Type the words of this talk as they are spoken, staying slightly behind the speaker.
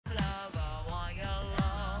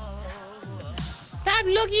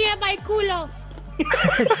Stop looking at my culo.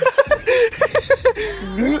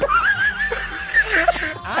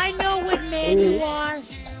 I know what man you are.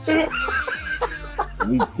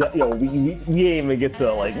 We ain't even get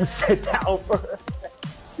to like sit down for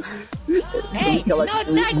Hey, no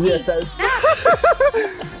touching. Hands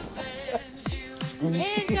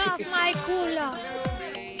off my culo.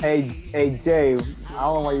 Hey Jay, I don't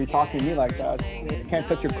know why you're talking to me like that. Can't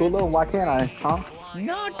touch your culo? Why can't I? Huh?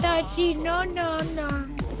 No touching, no.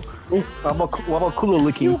 What about culo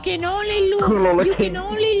licking? You can only look. Culo You licking. can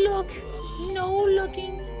only look. No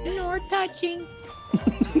looking, nor touching.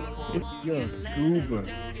 You're a goober.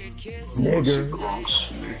 Nigger.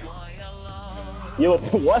 Yo,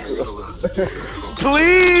 what?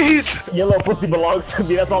 Please! Yellow pussy belongs to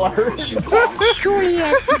me, that's all I heard.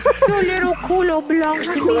 Julian, your little culo belongs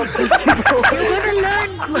to me.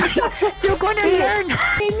 You're gonna learn.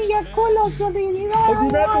 Give me your culo, Julian. You know If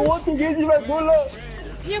you never want to give you my culo.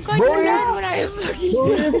 you're gonna learn what I fucking do.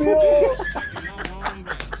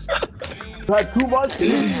 Not too much.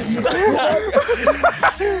 Give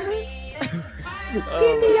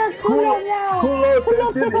me your culo now.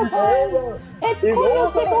 Culo tickle time. It's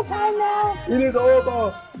culo tickle time now. It is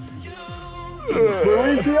over.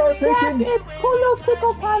 Jack, it's culo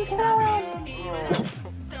tickle time.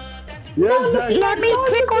 Yes, Jack. Let me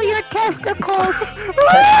tickle your testicles.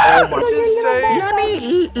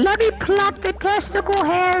 Let me pluck the testicle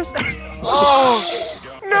hairs. Oh!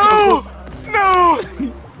 No!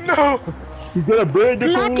 He's gonna burn the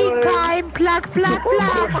Plucking time. Pluck.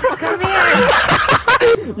 Come here.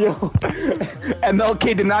 Yo, MLK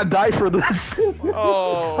did not die for this.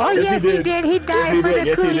 Oh! Yes, he did. He died for the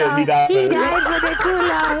culo. He died for the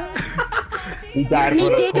culo. He died He for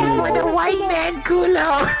the did that for the white man culo.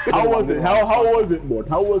 How was it? How was it, Mort?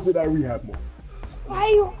 How was it at rehab, Mort?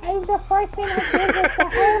 The first thing I did was I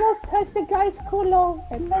almost touched the guy's culo,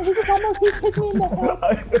 and then he hit me in the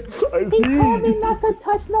head. He told me not to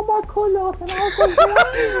touch no more culos, and I was like, why?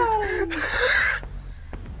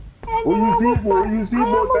 Well, you see,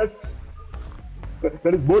 Mort,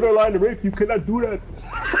 that is borderline rape. You cannot do that.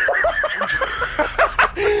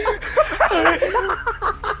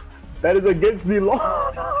 That is against the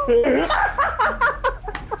law. That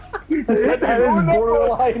is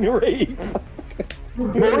borderline rape.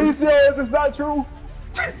 Mauricio, is this not true?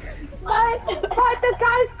 But the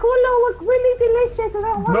guy's culo looked really delicious, and I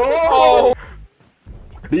wanted No!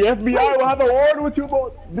 The FBI will have a warrant with you,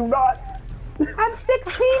 Mort. Do not. I'm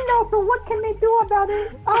 16 now, so what can they do about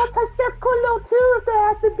it? I'll touch their culo too if it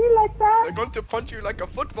has to be like that. They're going to punch you like a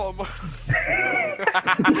football.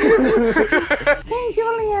 Hey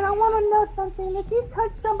Julian, I want to know something. If you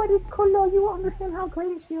touch somebody's culo, you will understand how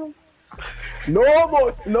great it feels. No,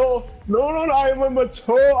 Mort. No. I am a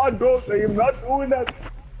mature adult. I am not doing that.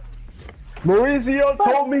 Mauricio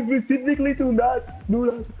told me specifically to not do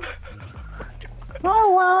that.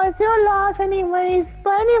 Oh well, it's your loss anyways.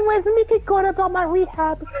 But anyways, let me get good about my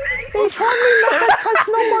rehab. They told me not to touch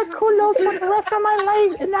no more culos for the rest of my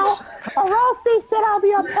life, and now, or else they said I'll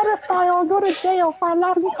be a pedophile and go to jail for a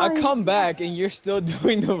lot of time. I come back and you're still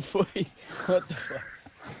doing the voice. What the fuck?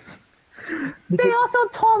 They also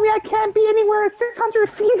told me I can't be anywhere 600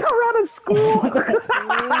 feet around a school.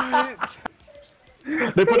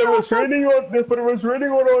 They put a restraining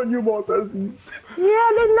order on you, Mort. Yeah,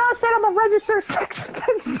 they now said I'm a registered sex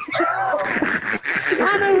offender.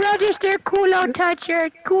 I'm a registered culo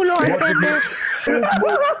toucher, culo offender.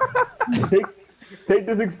 Take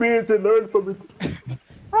this experience and learn from it.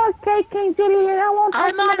 Okay, King Julian, I won't.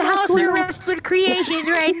 I'm on house arrest with creations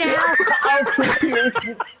right now.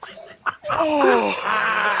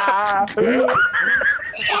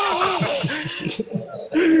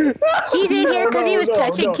 He's in here because he was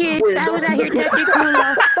touching kids. I was out here touching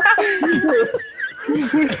culo.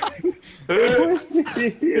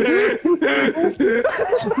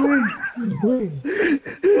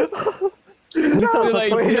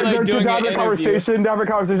 Like doing have a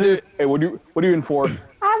conversation. Hey, what are you in for?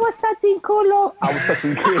 I was touching culo. I was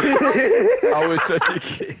touching kids. I was touching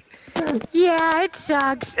kids. Yeah, it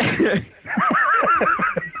sucks.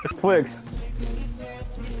 Twix.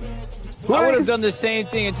 I would have done the same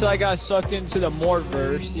thing until I got sucked into the Mort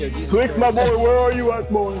verse. Yo, Twix, my boy, where are you at,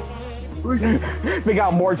 boy? They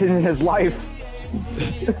got Mort changing his life.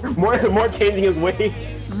 More changing his way.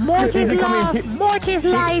 Mort is love. Mort is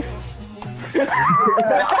life.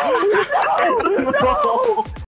 No!